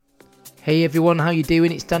Hey everyone, how you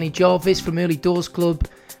doing? It's Danny Jarvis from Early Doors Club.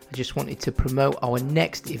 I just wanted to promote our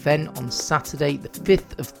next event on Saturday, the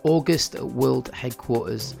 5th of August at World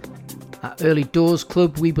Headquarters. At Early Doors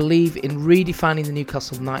Club, we believe in redefining the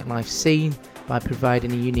Newcastle nightlife scene by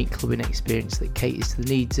providing a unique clubbing experience that caters to the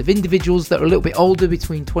needs of individuals that are a little bit older,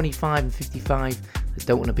 between 25 and 55, that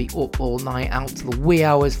don't want to be up all night, out to the wee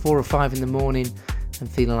hours, 4 or 5 in the morning,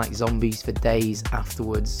 and feeling like zombies for days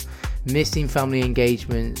afterwards, missing family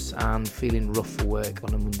engagements and feeling rough for work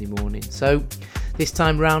on a Monday morning. So this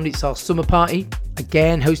time round it's our summer party,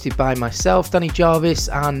 again hosted by myself, Danny Jarvis,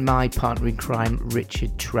 and my partner in crime,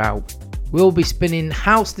 Richard Trout. We'll be spinning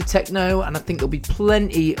house to techno, and I think there'll be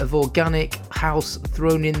plenty of organic house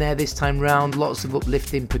thrown in there this time round, lots of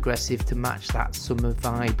uplifting progressive to match that summer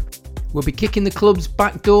vibe. We'll be kicking the club's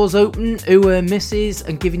back doors open, misses,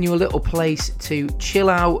 and giving you a little place to chill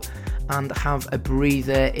out and have a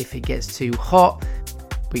breather if it gets too hot.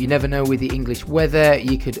 But you never know with the English weather,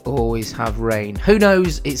 you could always have rain. Who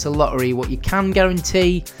knows? It's a lottery. What you can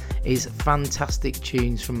guarantee is fantastic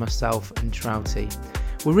tunes from myself and Trouty.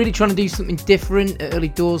 We're really trying to do something different at Early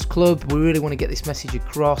Doors Club. We really want to get this message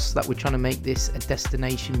across that we're trying to make this a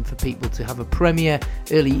destination for people to have a premier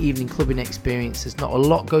early evening clubbing experience. There's not a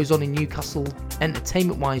lot goes on in Newcastle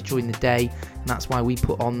entertainment wise during the day, and that's why we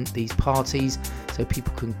put on these parties so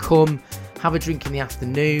people can come, have a drink in the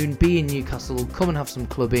afternoon, be in Newcastle, come and have some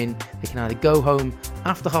clubbing. They can either go home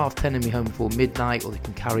after 10:30 and be home before midnight, or they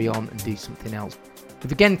can carry on and do something else.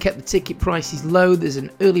 We've again kept the ticket prices low. There's an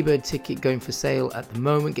early bird ticket going for sale at the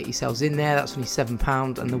moment. Get yourselves in there. That's only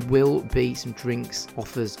 £7, and there will be some drinks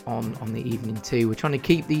offers on the evening too. We're trying to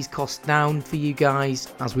keep these costs down for you guys,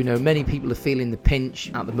 as we know many people are feeling the pinch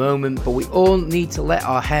at the moment, but we all need to let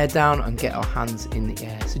our hair down and get our hands in the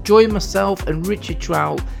air. So join myself and Richard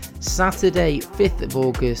Trout Saturday 5th of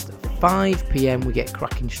August, 5 p.m. We get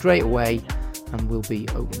cracking straight away, and we'll be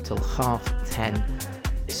open till 10:30.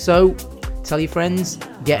 So tell your friends,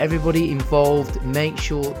 get everybody involved, make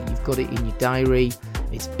sure that you've got it in your diary.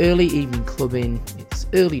 It's early evening clubbing, it's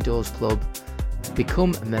Early Doors Club.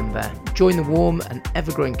 Become a member, join the warm and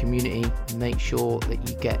ever-growing community, and make sure that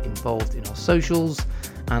you get involved in our socials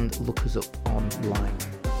and look us up online.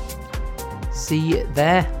 See you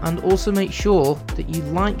there, and also make sure that you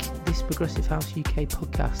like this Progressive House UK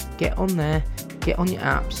podcast. Get on there, get on your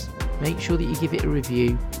apps, make sure that you give it a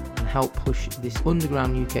review, and help push this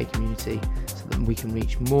underground UK community so that we can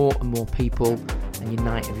reach more and more people and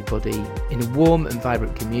unite everybody in a warm and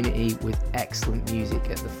vibrant community with excellent music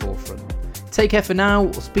at the forefront. Take care for now,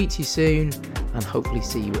 we'll speak to you soon, and hopefully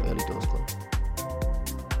see you at Early Doors Club.